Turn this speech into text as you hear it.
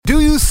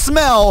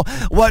smell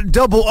what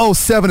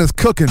 007 is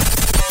cooking?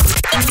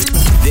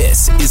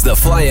 This is the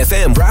Fly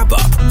FM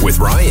Wrap-Up with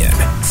Ryan.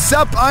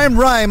 Sup, I'm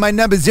Ryan. My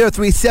number is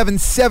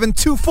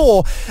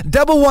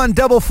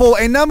 0377241144,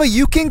 a number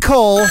you can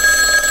call.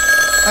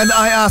 And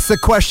I ask the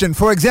question.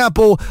 For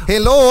example,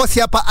 hello,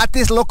 siapa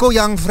artis loco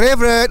yang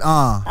favorite?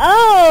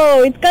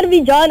 Oh, it's gotta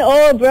be John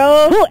O,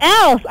 bro. Who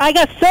else? I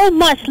got so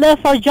much love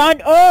for John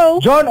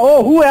O. John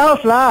O, who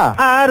else lah?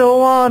 I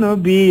don't wanna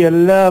be a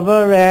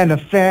lover and a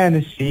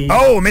fantasy.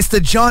 Oh, Mr.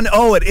 John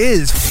O it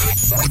is.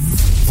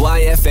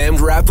 Fly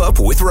FM Wrap-Up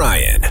with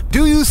Ryan.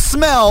 Do you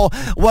smell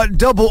what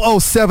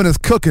 007 is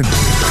cooking?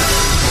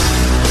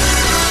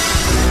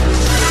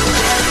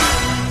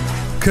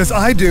 Because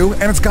I do,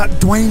 and it's got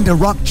Dwayne "The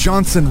Rock"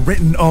 Johnson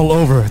written all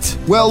over it.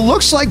 Well,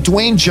 looks like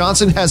Dwayne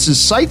Johnson has his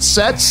sights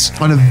set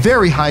on a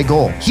very high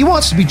goal. He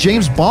wants to be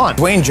James Bond.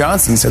 Dwayne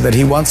Johnson said that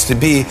he wants to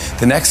be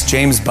the next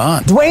James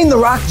Bond. Dwayne "The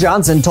Rock"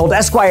 Johnson told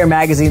Esquire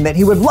magazine that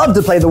he would love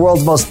to play the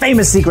world's most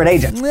famous secret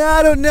agent.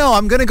 I don't know.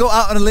 I'm going to go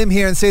out on a limb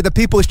here and say the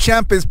People's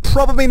Champ is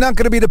probably not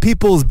going to be the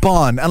People's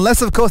Bond.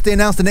 Unless, of course, they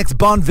announce the next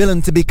Bond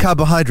villain to be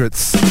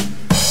carbohydrates.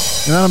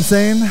 You know what I'm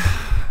saying?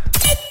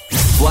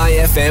 Fly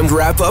FM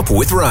Wrap-Up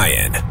with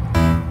Ryan.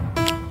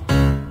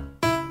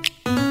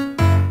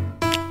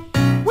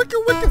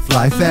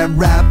 Fly FM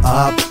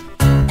Wrap-Up.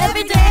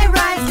 Every day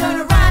Ryan's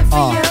gonna rhyme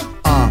for you.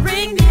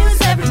 Bring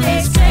news every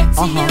day straight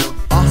to you.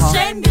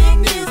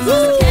 Trending news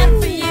so can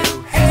for you.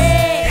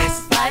 Hey,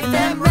 Fly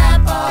FM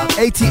Wrap-Up.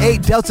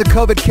 88 Delta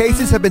COVID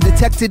cases have been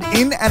detected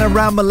in and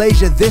around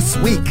Malaysia this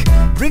week,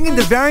 bringing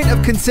the variant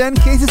of concern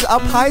cases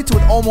up high to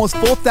an almost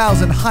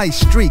 4,000 high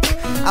streak.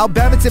 Our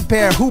badminton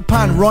pair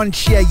Hupan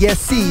Ronchia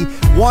Yesi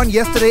won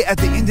yesterday at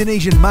the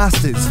Indonesian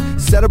Masters,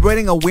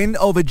 celebrating a win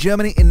over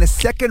Germany in the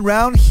second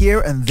round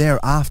here and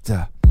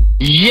thereafter.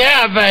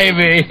 Yeah,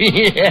 baby.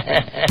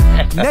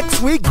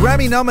 Next week,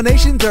 Grammy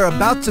nominations are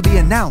about to be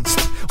announced,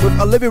 with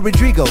Olivia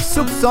Rodrigo,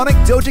 Silk Sonic,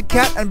 Doja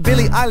Cat and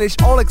Billie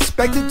Eilish all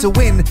expected to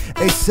win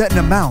a certain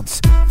amount.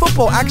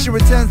 Football action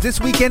returns this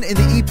weekend in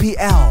the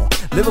EPL.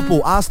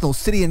 Liverpool, Arsenal,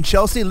 City and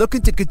Chelsea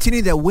looking to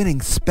continue their winning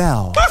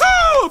spell.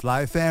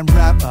 Fly FM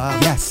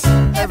Wrap-Up. Yes.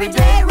 Every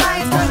day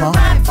Ryan's gonna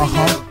rhyme for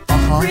you.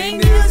 Bring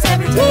news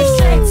every day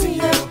straight to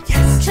you.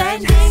 Yes.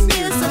 Trending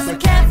news so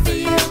can for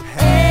you.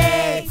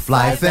 Hey,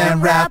 Fly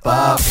FM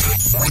Wrap-Up.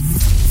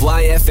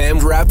 Fly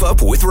FM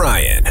Wrap-Up with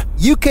Ryan.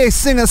 UK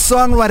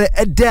singer-songwriter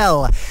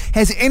Adele.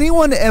 Has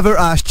anyone ever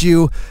asked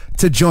you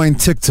to join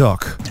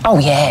TikTok? Oh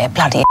yeah,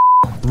 bloody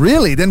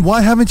Really? Then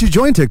why haven't you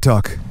joined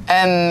TikTok?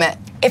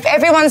 If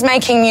everyone's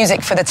making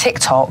music for the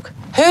TikTok,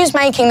 who's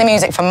making the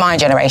music for my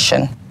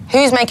generation?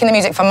 Who's making the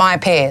music for my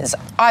peers?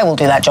 I will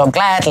do that job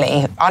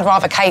gladly. I'd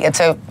rather cater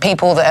to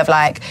people that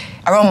are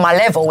on my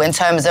level in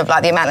terms of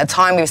the amount of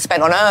time we've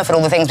spent on Earth and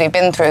all the things we've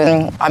been through.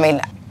 And, I mean,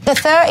 the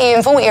 30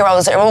 and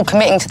 40-year-olds that are all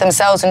committing to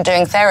themselves and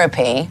doing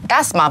therapy,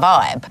 that's my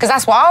vibe, because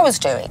that's what I was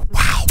doing.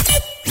 Wow.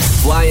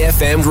 Fly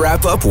FM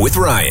Wrap-Up with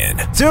Ryan.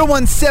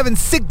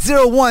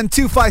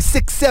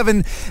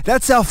 017-601-2567.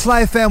 That's our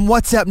Fly FM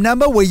WhatsApp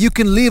number where you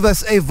can leave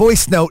us a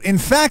voice note. In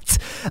fact,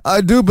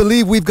 I do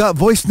believe we've got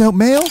voice note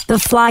mail. The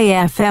Fly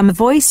FM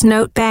voice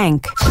note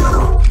bank.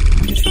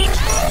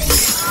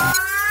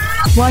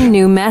 One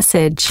new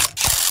message.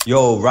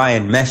 Yo,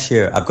 Ryan, Mesh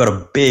here. I've got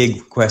a big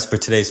request for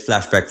today's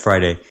Flashback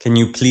Friday. Can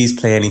you please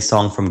play any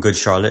song from Good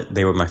Charlotte?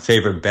 They were my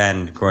favorite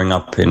band growing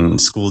up in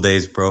school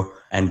days, bro.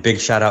 And big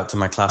shout out to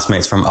my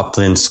classmates from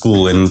Upland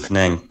School in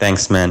Penang.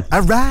 Thanks, man.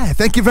 All right.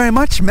 Thank you very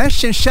much,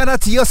 Mesh. And shout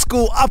out to your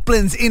school,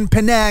 Uplands in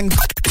Penang.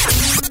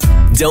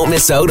 Don't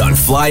miss out on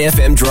Fly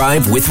FM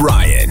Drive with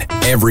Ryan.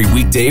 Every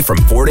weekday from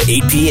 4 to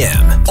 8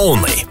 p.m.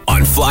 Only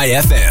on Fly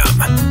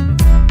FM.